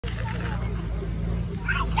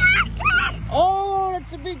Oh,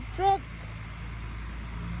 that's a big truck.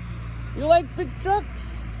 You like big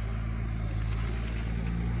trucks?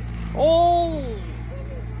 Oh.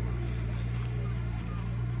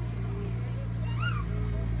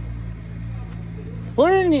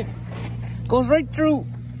 Put it in here. Goes right through.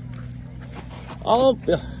 All up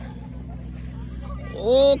here.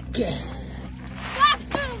 Okay.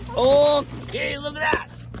 Okay, look at that.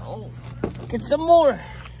 Oh, get some more.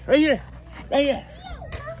 Right here. Right here.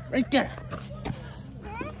 Right there.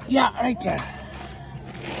 Yeah, right there.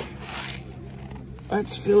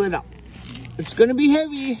 Let's fill it up. It's gonna be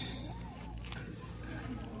heavy.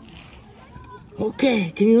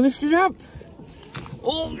 Okay, can you lift it up?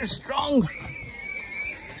 Oh, you're strong.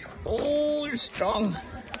 Oh, you're strong.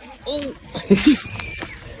 Oh.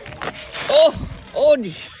 Oh, oh.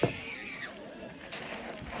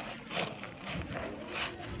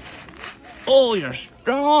 Oh, you're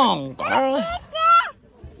strong, girl.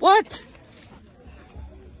 What?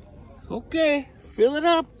 Okay, fill it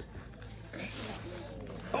up.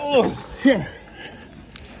 Oh, here.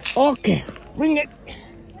 Okay, bring it.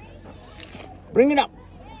 Bring it up.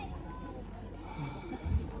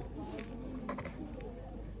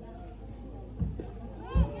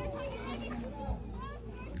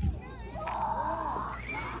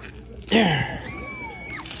 There.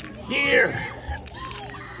 There.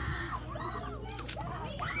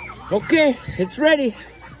 Okay, it's ready.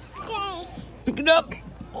 Okay. Pick it up.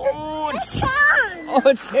 Oh,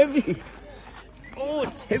 it's heavy. Oh,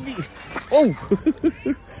 it's heavy. Oh.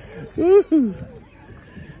 Woo-hoo.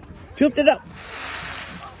 Tilt it up.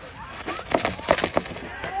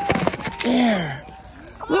 There.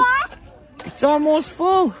 Look, it's almost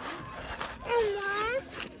full.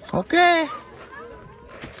 Okay.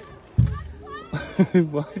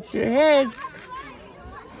 Watch your head.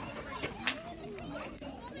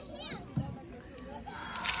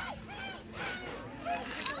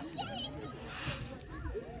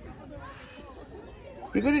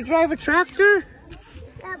 You're gonna drive a tractor?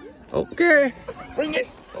 Okay, bring it.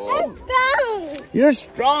 Oh. You're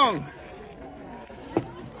strong.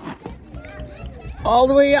 All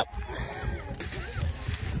the way up.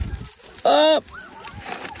 Up.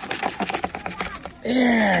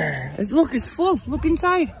 There. Look, it's full. Look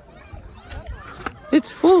inside.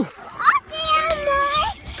 It's full.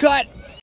 Cut.